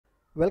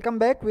Welcome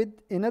back with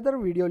another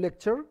video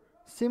lecture,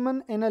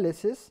 Semen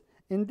Analysis.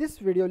 In this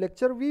video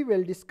lecture, we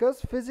will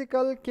discuss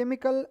physical,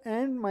 chemical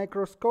and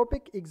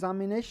microscopic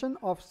examination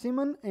of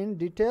semen in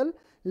detail.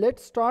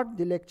 Let's start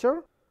the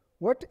lecture.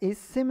 What is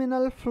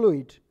seminal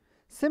fluid?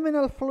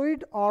 Seminal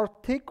fluid are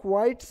thick,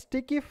 white,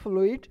 sticky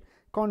fluid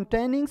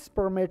containing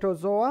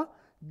spermatozoa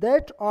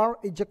that are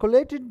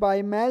ejaculated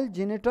by male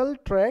genital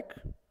tract.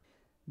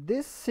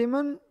 This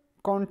semen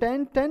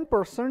contains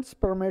 10%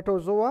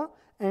 spermatozoa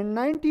and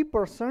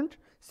 90%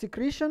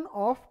 secretion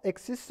of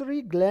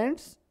accessory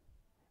glands.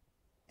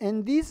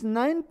 And these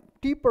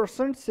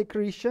 90%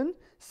 secretion,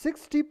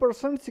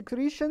 60%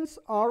 secretions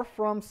are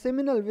from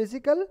seminal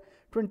vesicle,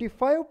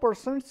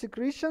 25%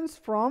 secretions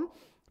from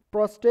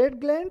prostate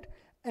gland,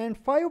 and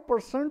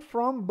 5%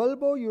 from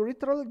bulbo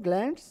urethral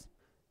glands.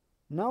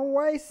 Now,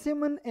 why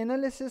semen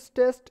analysis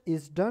test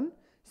is done?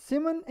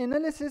 Semen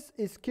analysis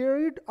is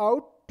carried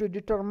out to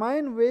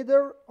determine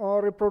whether a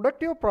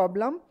reproductive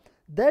problem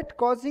that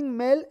causing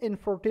male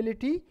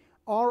infertility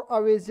or a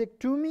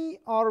vasectomy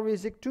or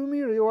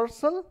vasectomy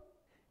reversal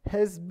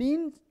has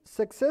been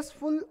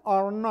successful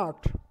or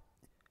not.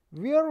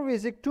 Where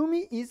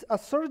vasectomy is a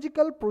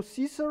surgical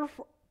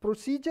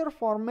procedure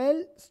for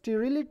male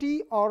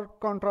sterility or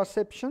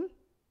contraception.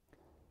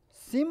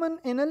 Semen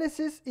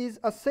analysis is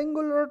a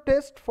singular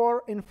test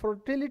for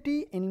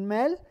infertility in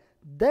male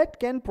that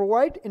can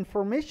provide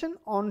information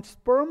on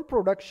sperm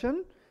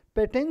production,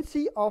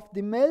 patency of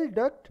the male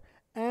duct,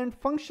 and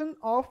function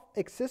of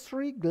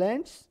accessory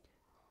glands.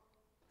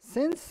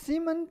 Since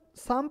semen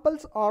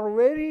samples are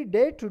vary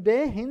day to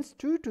day, hence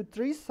 2 to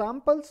 3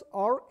 samples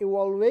are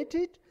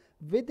evaluated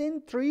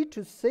within 3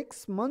 to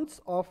 6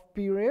 months of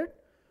period.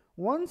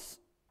 Once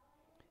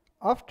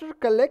after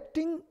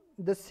collecting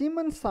the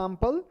semen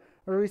sample,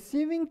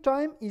 receiving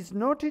time is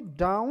noted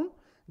down.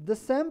 The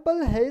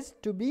sample has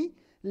to be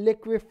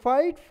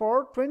liquefied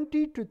for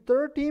 20 to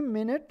 30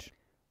 minutes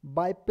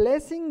by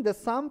placing the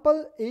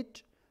sample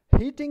at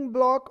heating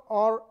block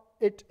or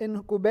at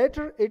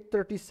incubator at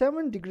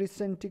 37 degrees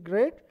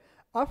centigrade.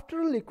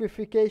 After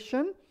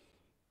liquefaction,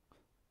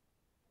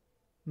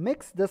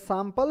 mix the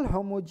sample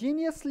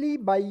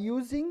homogeneously by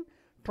using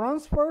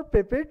transfer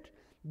pipette.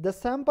 The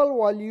sample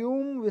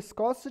volume,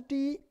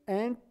 viscosity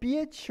and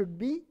pH should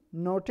be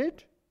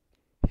noted.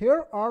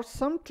 Here are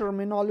some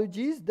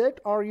terminologies that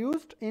are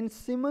used in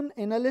semen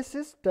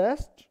analysis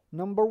test.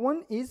 Number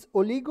 1 is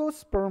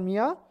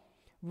oligospermia.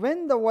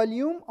 When the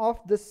volume of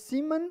the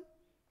semen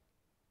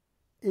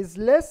is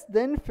less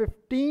than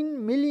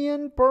 15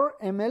 million per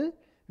ml,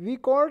 we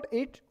called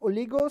it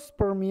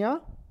oligospermia.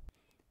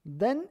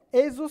 Then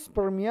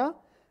azoospermia.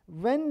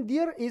 When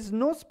there is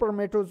no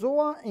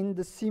spermatozoa in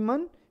the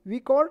semen,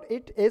 we called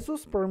it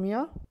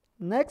azoospermia.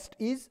 Next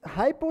is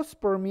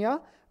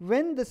hypospermia.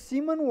 When the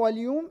semen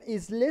volume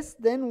is less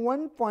than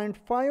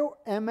 1.5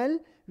 ml,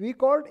 we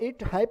called it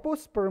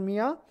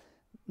hypospermia.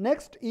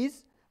 Next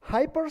is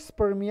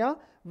hyperspermia.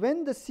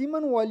 When the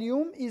semen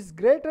volume is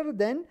greater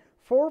than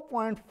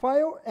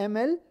 4.5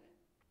 ml.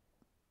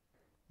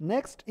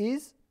 Next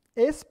is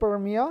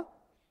aspermia,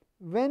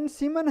 when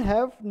semen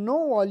have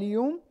no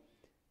volume.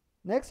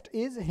 Next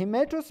is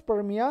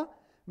hematospermia.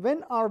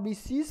 When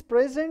RBCs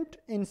present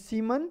in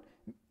semen,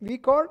 we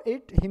call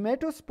it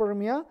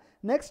hematospermia.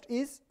 Next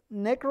is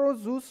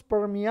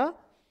necrozoospermia,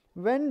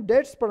 when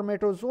dead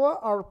spermatozoa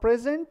are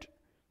present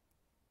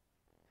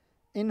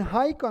in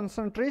high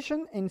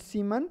concentration in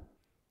semen.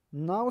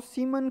 Now,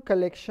 semen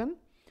collection.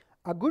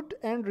 A good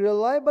and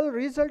reliable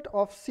result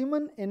of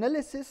semen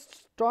analysis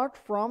start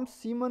from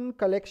semen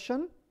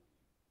collection.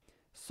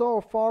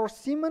 So, for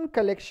semen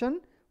collection,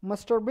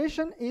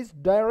 masturbation is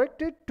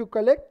directed to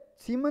collect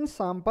semen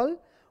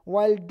sample.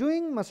 While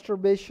doing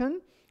masturbation,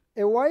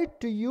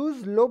 avoid to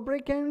use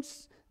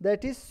lubricants,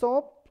 that is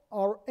soap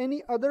or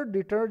any other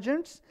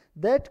detergents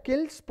that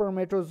kill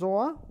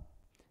spermatozoa.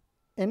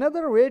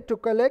 Another way to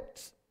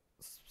collect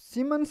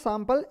semen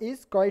sample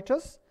is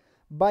coitus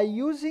by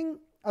using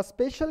a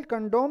special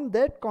condom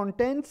that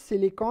contains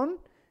silicone,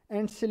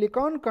 and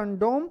silicone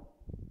condom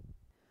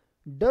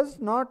does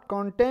not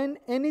contain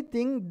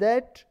anything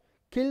that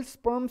kills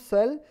sperm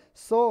cell,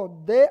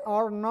 so they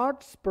are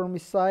not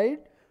spermicide.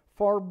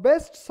 For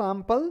best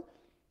sample,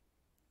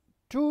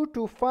 2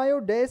 to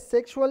 5 days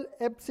sexual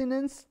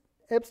abstinence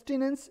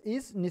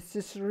is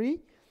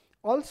necessary.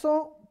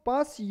 Also,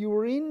 pass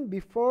urine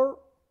before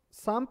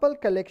sample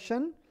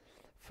collection.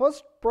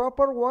 First,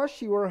 proper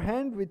wash your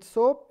hand with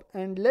soap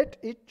and let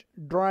it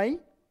dry.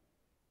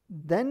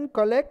 Then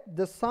collect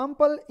the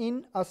sample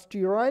in a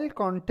sterile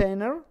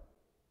container.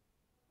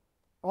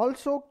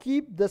 Also,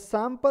 keep the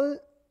sample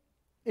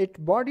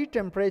at body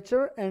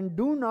temperature and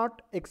do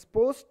not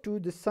expose to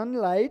the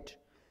sunlight.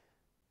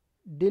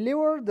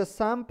 Deliver the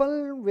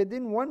sample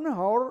within 1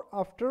 hour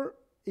after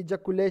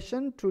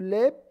ejaculation to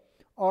lab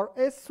or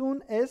as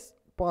soon as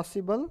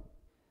possible.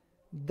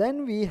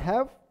 Then we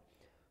have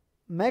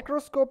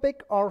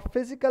microscopic or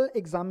physical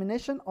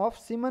examination of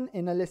semen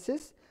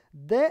analysis.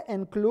 They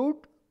include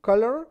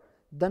color.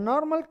 The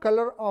normal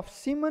color of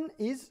semen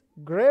is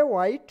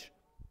gray-white.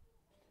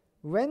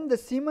 When the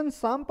semen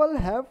sample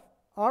have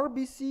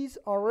RBCs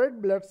or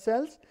red blood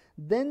cells,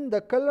 then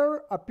the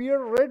color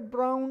appear red,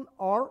 brown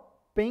or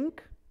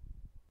pink.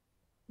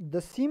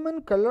 The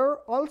semen color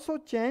also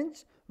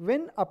change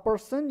when a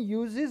person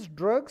uses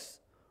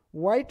drugs,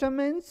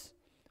 vitamins,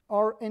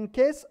 or in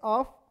case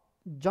of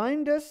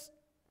jaundice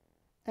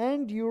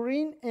and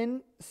urine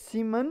in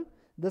semen,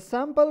 the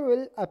sample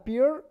will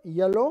appear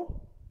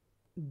yellow.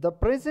 The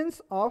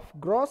presence of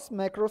gross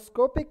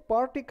macroscopic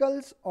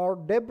particles or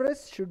debris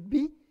should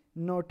be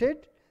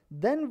noted.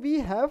 Then we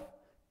have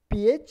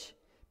pH.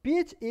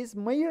 pH is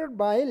measured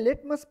by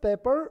litmus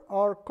paper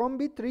or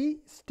combi 3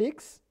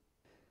 sticks.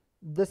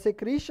 The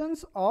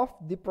secretions of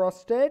the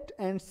prostate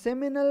and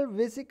seminal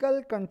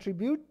vesicle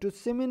contribute to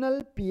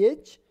seminal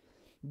pH.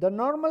 The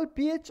normal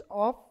pH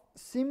of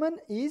semen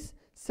is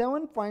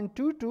 7.2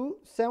 to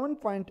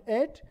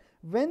 7.8.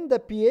 When the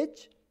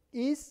pH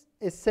is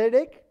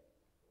acidic,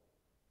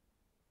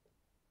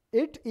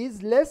 it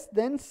is less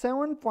than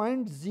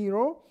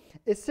 7.0.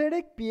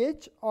 Acidic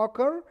pH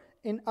occur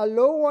in a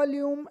low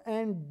volume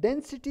and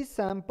density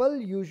sample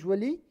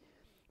usually,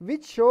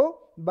 which show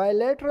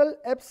bilateral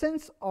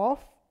absence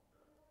of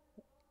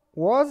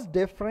vas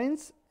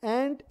deferens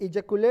and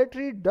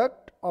ejaculatory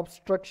duct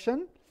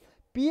obstruction.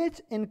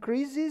 pH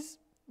increases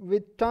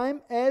with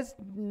time as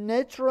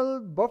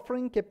natural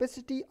buffering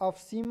capacity of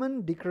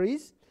semen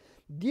decrease.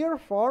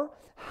 Therefore,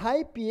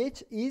 high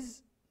pH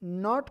is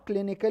not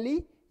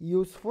clinically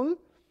useful.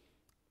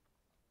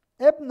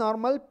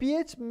 Abnormal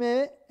pH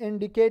may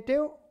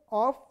indicative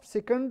of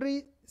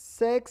secondary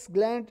sex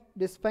gland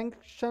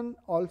dysfunction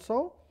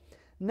also.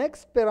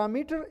 Next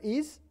parameter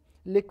is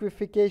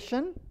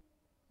liquefaction.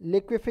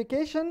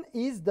 Liquefaction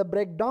is the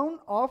breakdown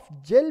of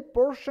gel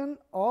portion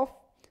of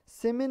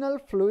seminal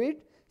fluid.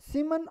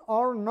 Semen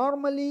are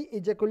normally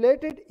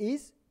ejaculated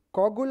is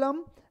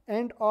coagulum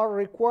and are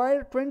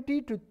required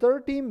 20 to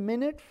 30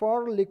 minutes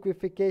for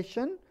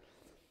liquefaction.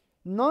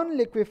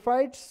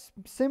 Non-liquefied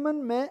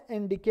semen may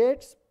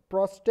indicate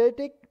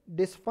prostatic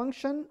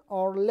dysfunction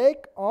or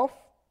lack of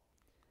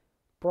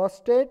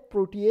prostate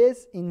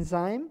protease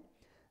enzyme.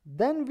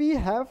 Then we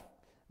have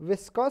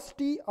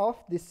viscosity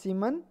of the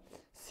semen.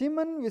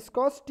 Semen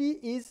viscosity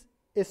is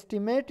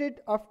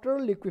estimated after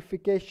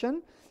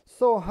liquefaction.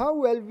 So how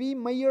will we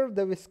measure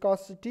the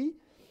viscosity?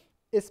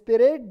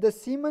 Aspirate the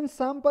semen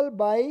sample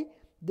by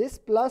this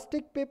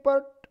plastic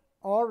pipette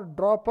or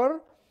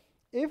dropper.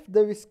 If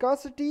the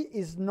viscosity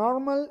is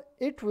normal,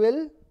 it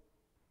will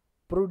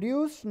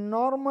produce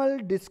normal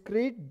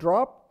discrete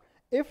drop.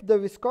 If the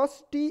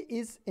viscosity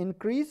is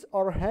increased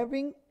or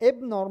having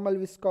abnormal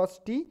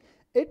viscosity,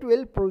 it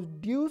will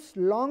produce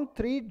long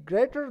thread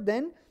greater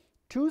than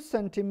 2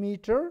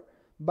 cm.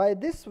 By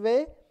this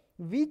way,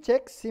 we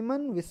check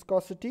semen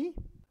viscosity.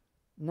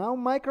 Now,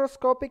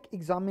 microscopic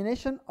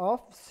examination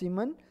of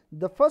semen.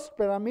 The first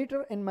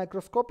parameter in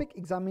microscopic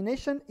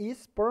examination is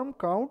sperm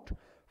count.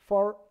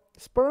 For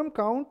sperm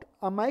count,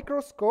 a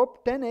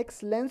microscope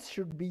 10x lens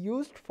should be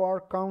used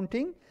for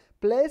counting.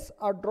 Place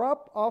a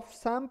drop of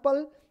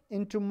sample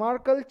into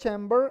Merkel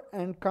chamber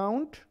and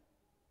count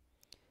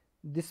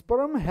the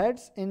sperm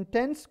heads in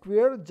 10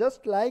 square,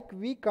 just like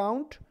we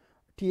count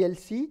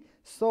TLC.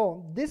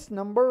 So this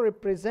number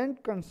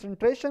represents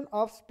concentration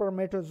of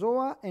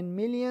spermatozoa in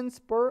millions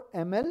per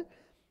ml.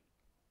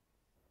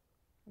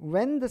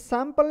 When the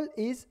sample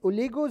is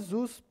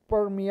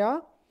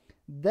oligozoospermia,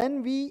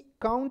 then we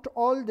count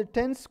all the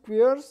 10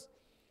 squares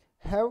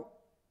have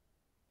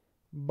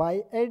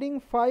by adding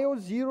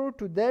 50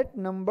 to that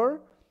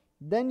number,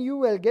 then you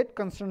will get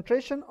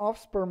concentration of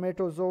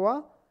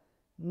spermatozoa.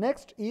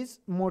 Next is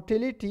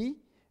motility.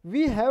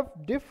 We have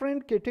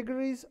different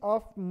categories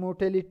of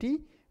motility,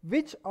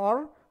 which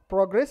are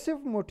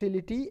progressive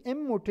motility,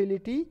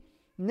 immotility,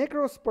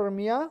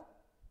 necrospermia,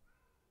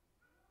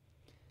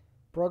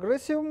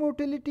 progressive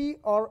motility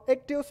or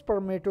active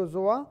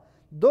spermatozoa,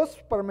 those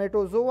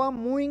spermatozoa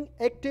moving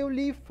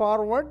actively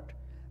forward,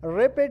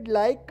 rapid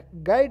like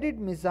guided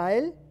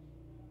missile.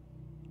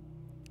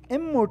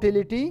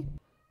 Immotility,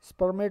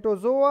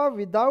 spermatozoa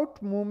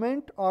without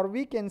movement, or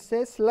we can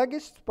say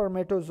sluggish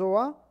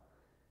spermatozoa.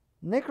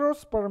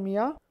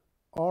 Necrospermia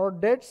or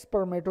dead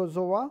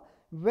spermatozoa.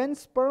 When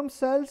sperm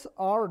cells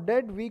are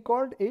dead, we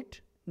called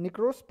it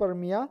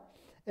necrospermia.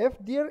 If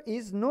there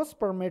is no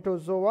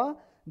spermatozoa,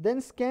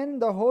 then scan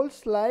the whole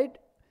slide.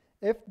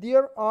 If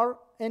there are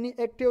any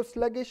active,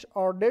 sluggish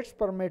or dead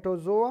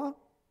spermatozoa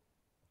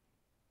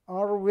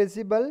are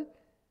visible.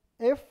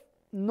 If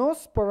no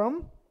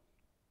sperm,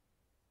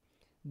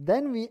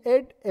 then we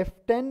add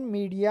F10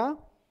 media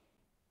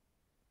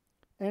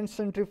and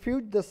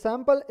centrifuge the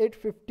sample at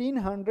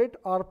 1500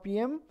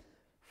 rpm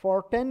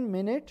for 10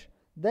 minutes.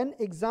 Then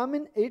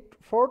examine it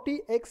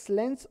 40x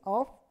lens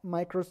of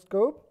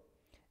microscope.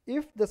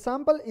 If the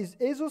sample is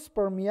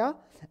azoospermia,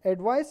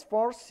 advise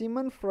for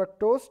semen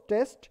fructose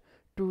test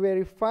to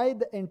verify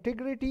the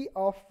integrity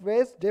of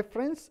vas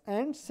deferens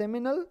and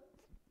seminal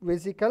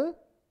vesicle.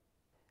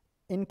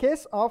 In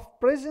case of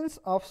presence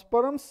of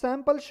sperm,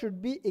 sample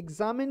should be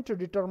examined to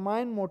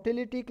determine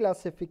motility,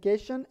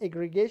 classification,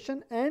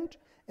 aggregation and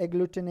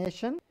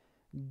agglutination.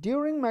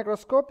 During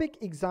microscopic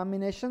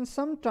examination,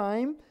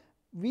 sometimes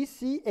we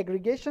see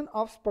aggregation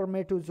of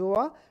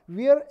spermatozoa,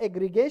 where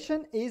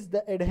aggregation is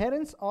the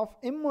adherence of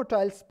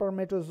immotile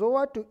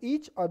spermatozoa to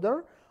each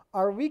other,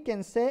 or we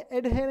can say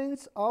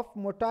adherence of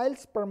motile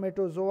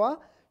spermatozoa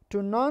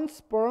to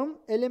non-sperm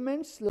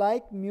elements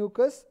like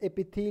mucus,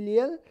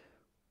 epithelial,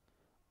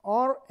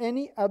 or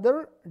any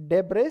other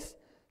debris.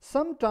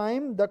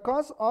 Sometimes the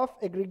cause of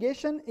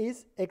aggregation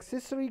is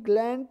accessory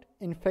gland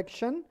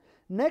infection.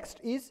 Next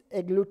is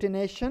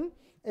agglutination.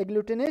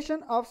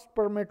 Agglutination of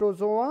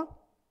spermatozoa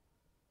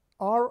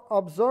are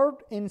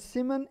observed in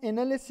semen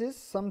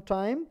analysis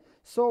sometime.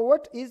 So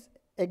what is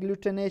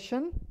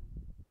agglutination?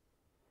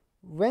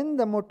 When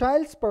the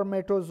motile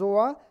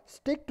spermatozoa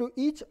stick to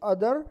each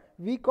other,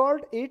 we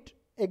called it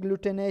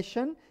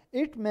agglutination.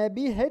 It may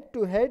be head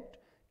to head,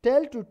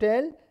 tail to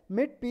tail,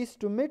 mid-piece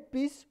to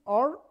mid-piece,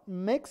 or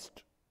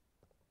mixed.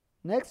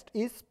 Next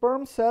is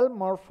sperm cell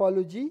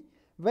morphology.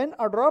 When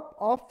a drop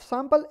of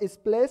sample is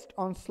placed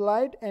on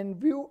slide and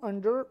viewed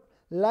under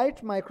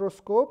light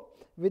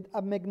microscope with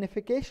a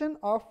magnification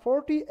of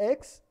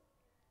 40x,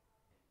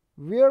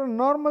 where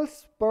normal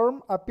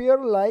sperm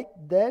appear like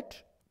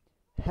that,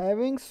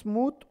 having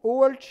smooth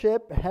oval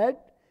shaped head,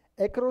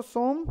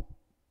 acrosome,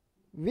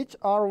 which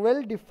are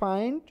well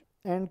defined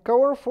and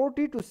cover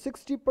 40 to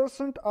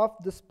 60% of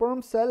the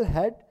sperm cell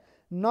head.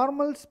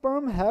 Normal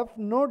sperm have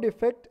no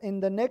defect in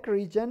the neck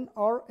region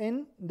or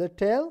in the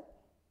tail,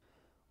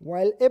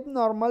 while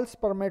abnormal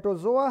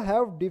spermatozoa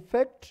have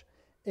defect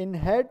in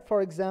head,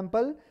 for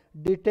example,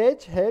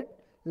 detached head,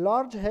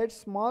 large head,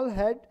 small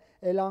head,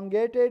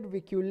 elongated,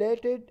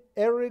 viculated,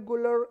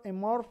 irregular,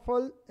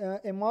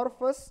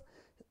 amorphous,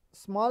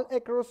 small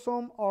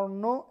acrosome or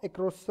no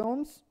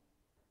acrosomes.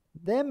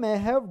 They may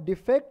have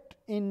defect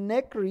in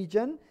neck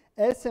region,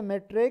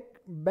 asymmetric,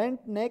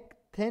 bent neck,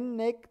 thin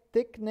neck,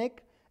 thick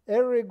neck,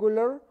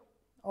 irregular,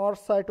 or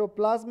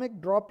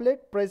cytoplasmic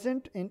droplet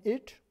present in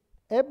it.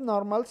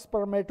 Abnormal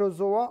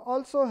spermatozoa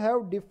also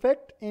have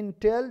defect in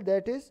tail,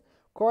 that is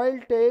coil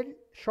tail,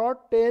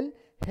 short tail,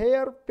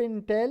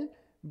 hairpin tail,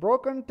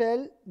 broken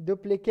tail,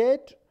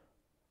 duplicate,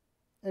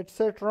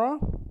 etc.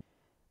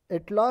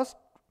 At last,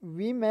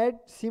 we made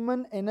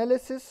semen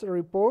analysis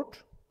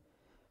report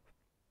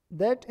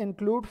that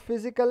include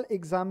physical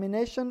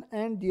examination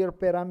and their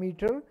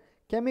parameter,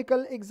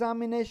 chemical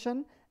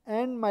examination,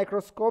 and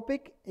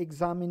microscopic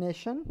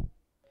examination.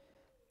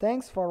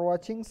 Thanks for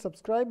watching.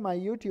 Subscribe my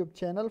YouTube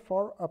channel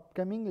for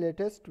upcoming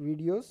latest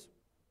videos.